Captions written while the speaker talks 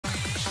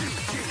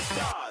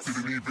stars.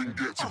 Didn't even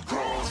get to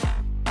cross.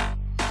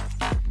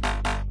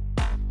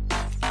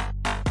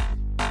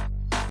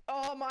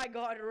 Oh my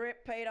god,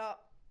 rip Peter.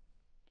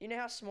 You know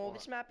how small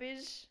this map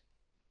is?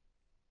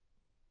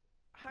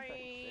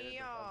 Hey,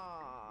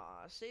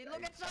 see,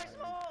 look, it's so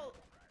small.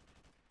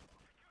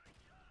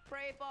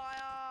 Free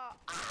fire.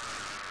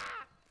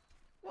 Ah!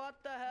 What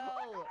the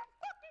hell?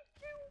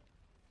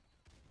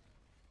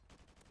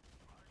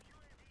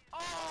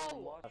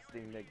 Oh!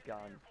 Busting the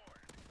gun.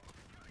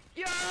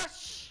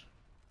 Yes!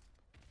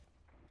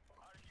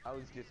 I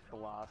was just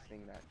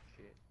blasting that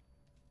shit.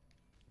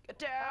 Get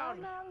down!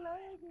 I'm not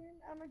lagging,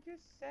 I'm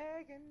just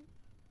sagging.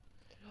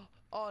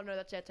 Oh no,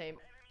 that's our team.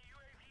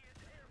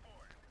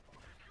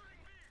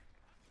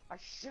 I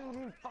shoot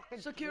him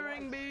fucking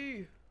Securing twice.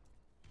 B.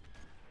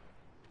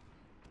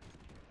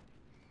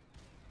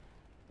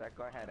 That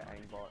guy had an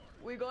aimbot.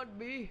 We got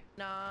B.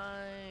 No,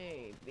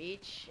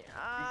 bitch. This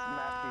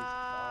map is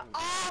fun.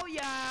 Oh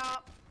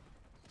yeah.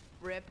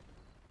 Rip.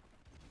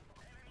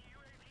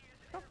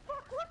 The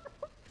fuck? What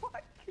the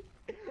fuck?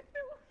 There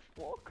were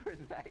 4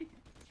 grenades.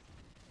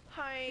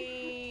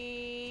 Hey.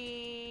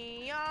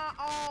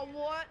 Oh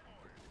what?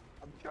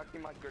 I'm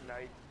chucking my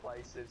grenade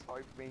places,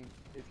 hoping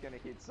it's gonna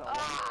hit someone.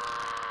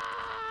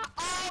 Ah!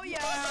 Oh yeah.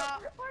 I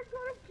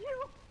got a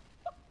kill.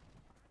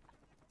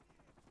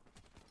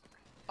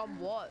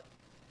 What?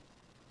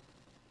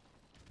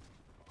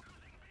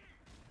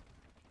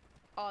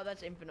 Oh,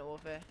 that's Infinite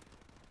Warfare.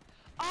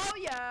 Oh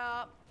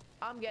yeah.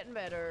 I'm getting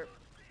better.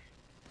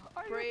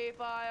 Free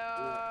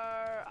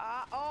fire.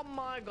 Oh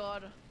my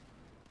god.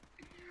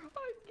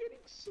 I'm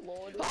getting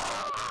slaughtered.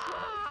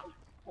 Ah!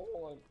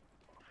 Hold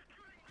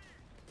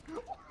on.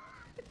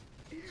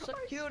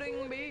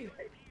 Securing me.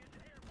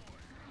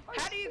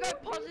 How do you go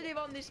positive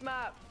on this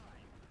map?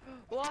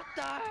 What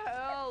the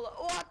hell?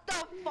 What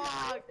the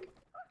fuck?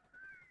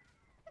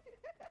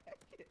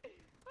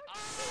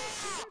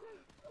 Oh!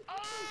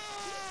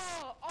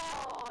 Oh!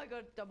 Oh! I got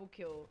a double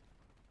kill.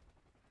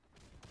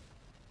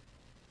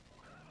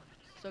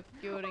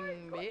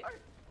 Securing me.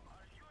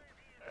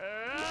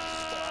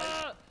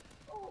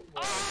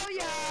 Oh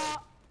yeah!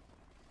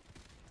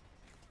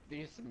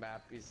 This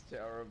map is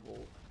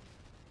terrible.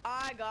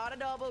 I got a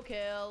double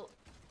kill.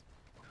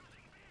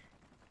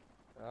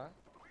 Huh?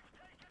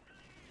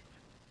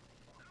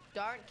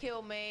 Don't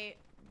kill me.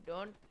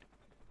 Don't.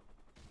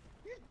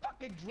 You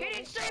fucking He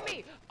didn't see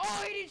me!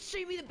 Oh, he didn't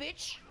see me, the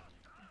bitch!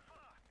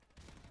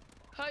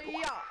 Hey,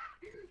 yeah!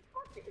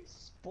 Fucking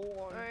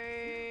spawn.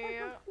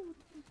 Hey,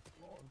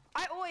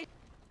 I always.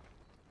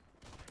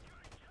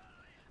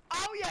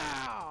 Oh,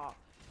 yeah!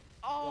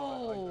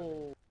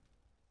 Oh!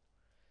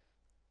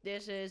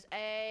 This is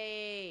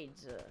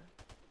AIDS.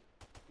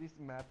 This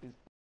map is.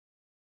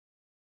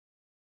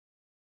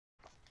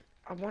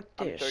 I want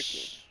I'm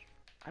this.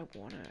 I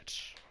want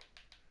it.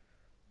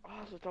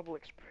 Oh, it's a double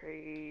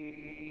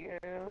XP.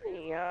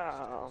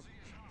 Yeah.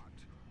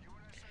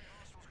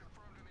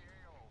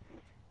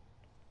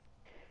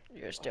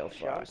 You're still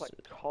Shit, I was fast.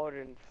 like caught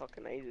in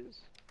fucking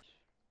ages.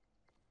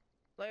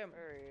 Liam,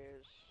 There he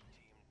is.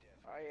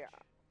 Oh yeah.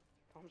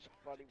 I'm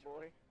somebody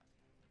boy.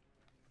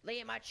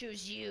 Liam, I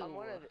choose you.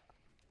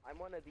 I'm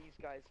one of these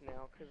guys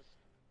now, cause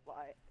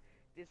like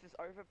there's this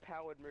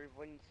overpowered move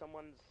when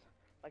someone's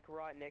like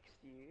right next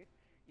to you.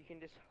 You can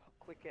just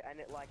click it and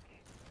it like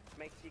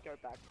makes you go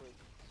backwards.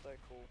 So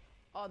cool.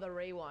 Oh, the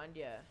rewind,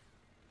 yeah.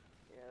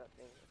 Yeah, that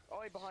thing. Oh,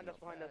 hey, behind us,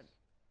 behind us.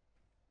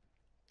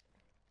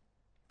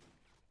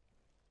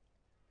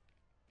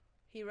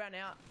 He ran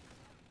out.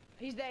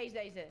 He's there, he's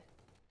there, he's there.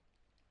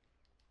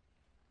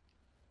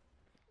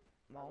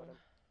 Mong.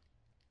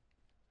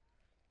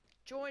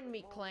 Join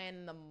me,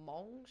 clan, the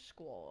Mong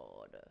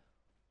squad.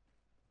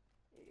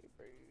 Yeah,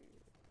 bro.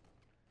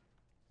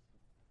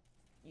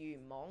 You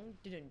Mong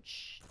didn't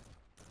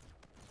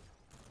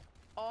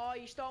Oh,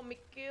 you stole me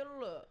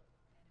kill.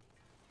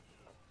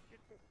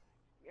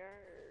 Yeah.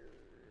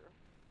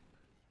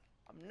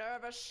 I'm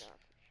nervous.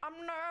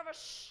 I'm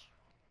nervous.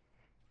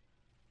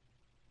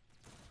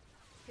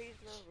 He's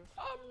nervous.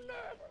 I'm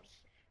nervous.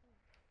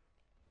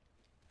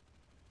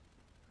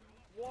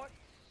 What?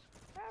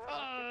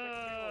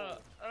 I'm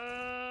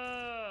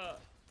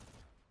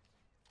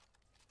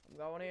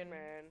going in.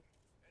 Man.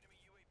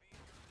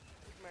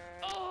 Big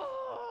man.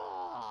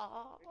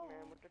 Oh! Big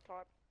man with the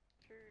type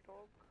 2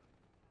 dog.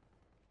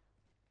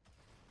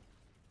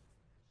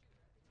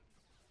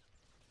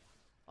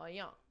 Oh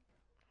yeah.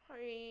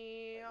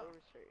 Hey. Let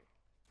me see.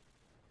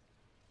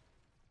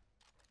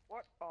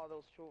 What? Oh,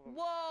 those 2 of them.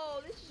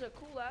 Whoa, this is a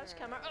cool ass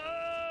camera.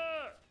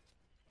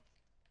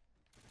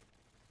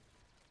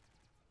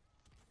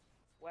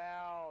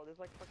 Wow, there's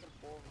like fucking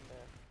 4 of them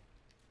there.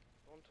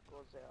 One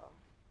goes out.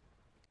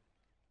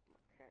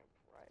 Camp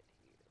right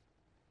here.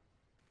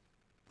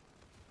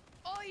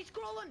 Oh, he's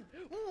crawling.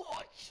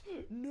 What?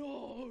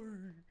 No.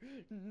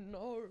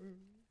 No.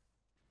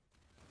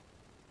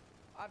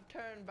 I've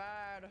turned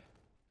bad.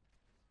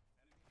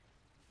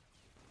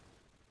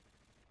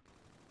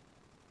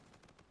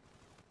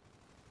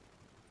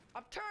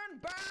 I've turned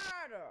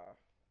bad.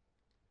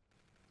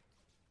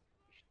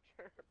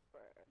 Sure,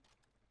 bad.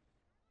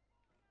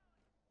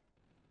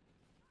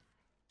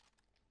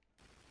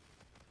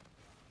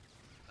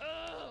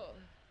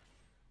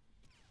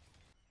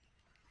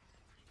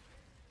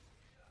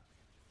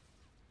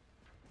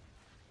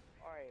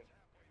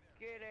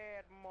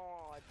 get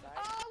mod, mate.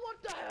 Oh, what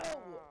the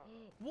hell? Ah.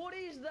 What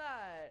is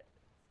that?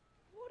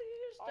 What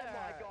is Oh that?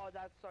 my god,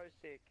 that's so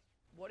sick.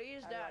 What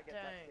is How did I that get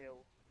that thing? kill?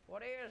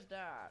 What is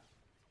that?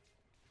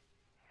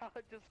 I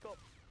just got...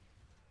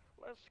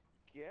 Let's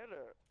get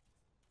it.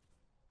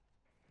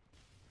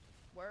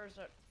 Where is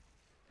it?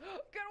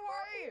 Get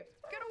away!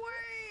 Get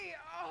away!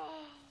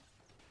 Oh.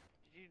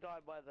 Did you die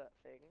by that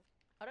thing?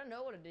 I don't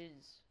know what it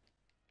is.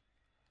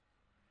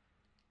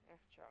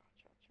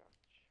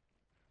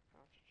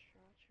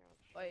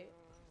 Wait,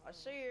 I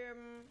see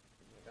him.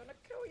 I'm gonna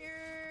kill you.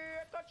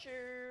 I got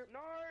you.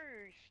 No!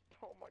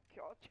 Oh my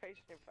god,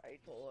 chasing him for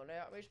ages. Pulling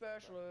out my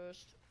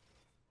specialist.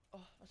 Oh,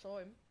 I saw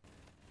him.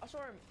 I saw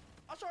him.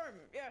 I saw him.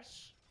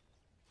 Yes.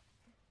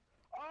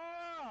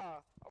 Ah!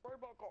 A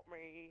robot got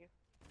me.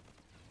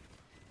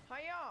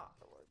 Hiya.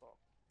 A robot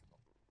got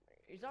me.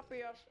 He's up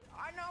here.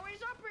 I know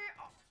he's up here.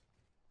 Oh.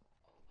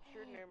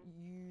 Shooting him.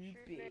 You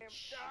Shooting him.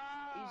 bitch.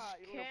 Ah,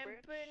 He's you little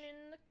camping bitch. in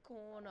the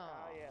corner.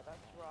 Oh yeah,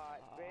 that's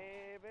right, Ah.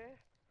 baby.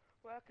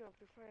 Welcome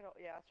to Fatal.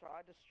 Yeah, that's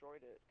right. I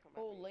destroyed it. Come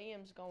Oh, at me.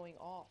 Liam's going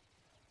off.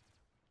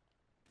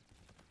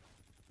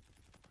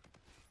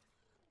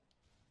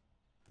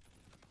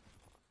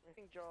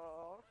 Anything,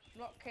 Josh?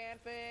 Not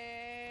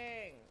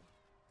camping.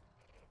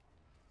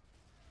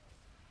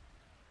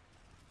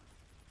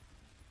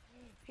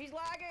 He's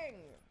lagging.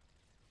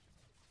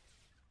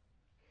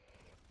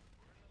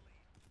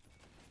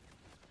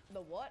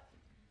 The what?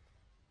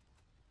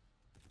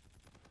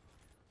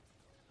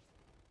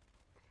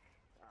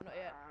 Not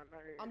yet.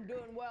 No. I'm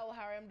doing well,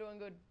 Harry. I'm doing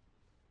good.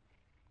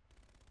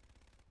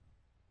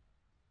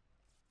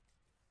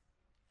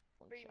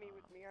 Beat me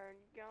with my own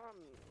gun.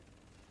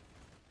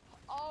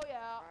 Oh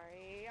yeah.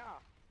 Yeah.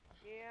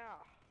 Yeah.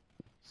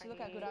 See, look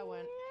how good I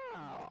went.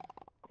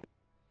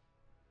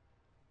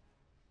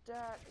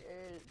 Yeah.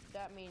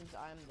 That means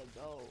I'm the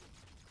GOAT.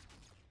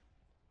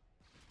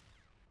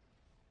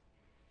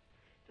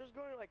 Just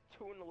going like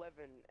 2 and 11,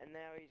 and now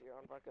he's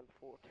on fucking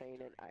 14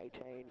 and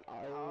 18.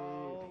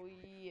 Oh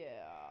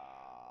yeah.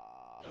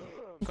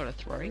 Got a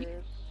 3.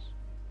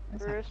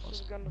 That's not Chris is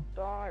possible. gonna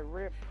die.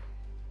 Rip.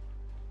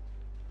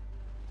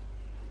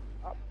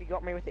 Oh, he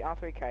got me with the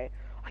R3K.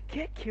 I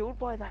get killed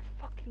by that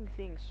fucking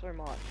thing so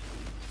much.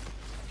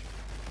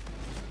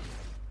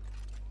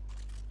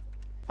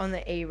 On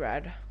the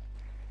A-Rad.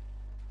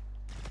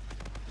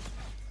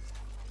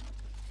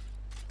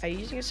 Are you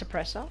using a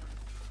suppressor?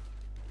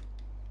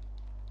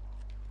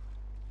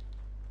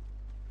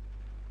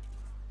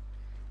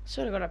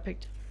 Sort of got I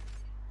picked.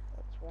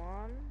 That's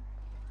one.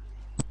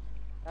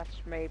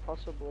 That's me,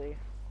 possibly.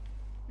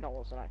 No, it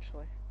wasn't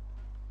actually.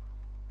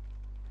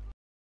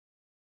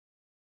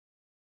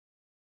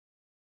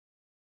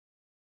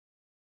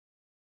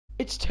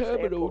 It's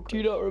Terminal. airport, Do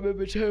you not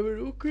remember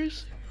Terminal,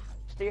 Chris?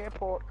 It's the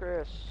airport,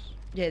 Chris.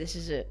 Yeah, this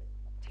is it.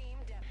 Team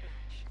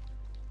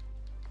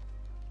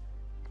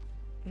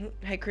deathmatch.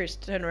 Hey, Chris,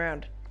 turn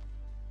around.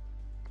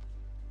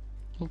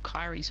 Well,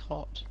 Kyrie's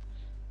hot.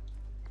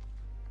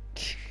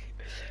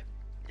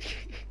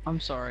 I'm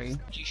sorry.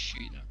 Did you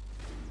shoot her?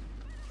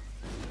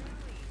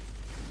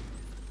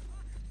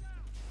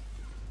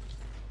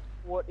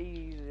 What are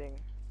you using?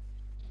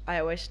 I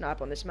always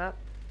snipe on this map.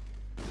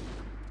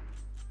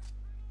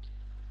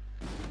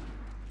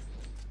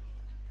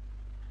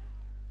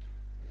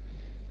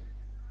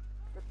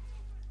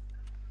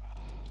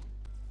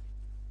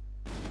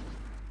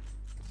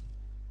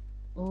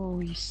 Oh,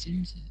 he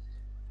sims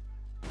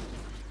it.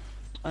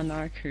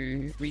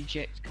 Anaku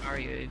reject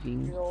Kyrie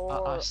Irving.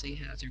 I see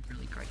has a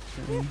really great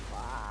film.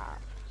 Ah,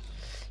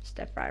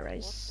 Step right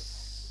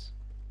race.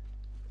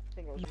 I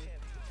think it was.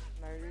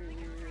 No.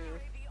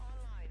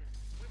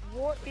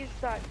 What is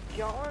that,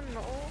 John?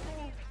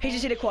 Oh, He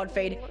just hit a quad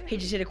feed. He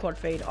just hit a quad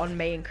feed on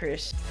me and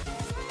Chris.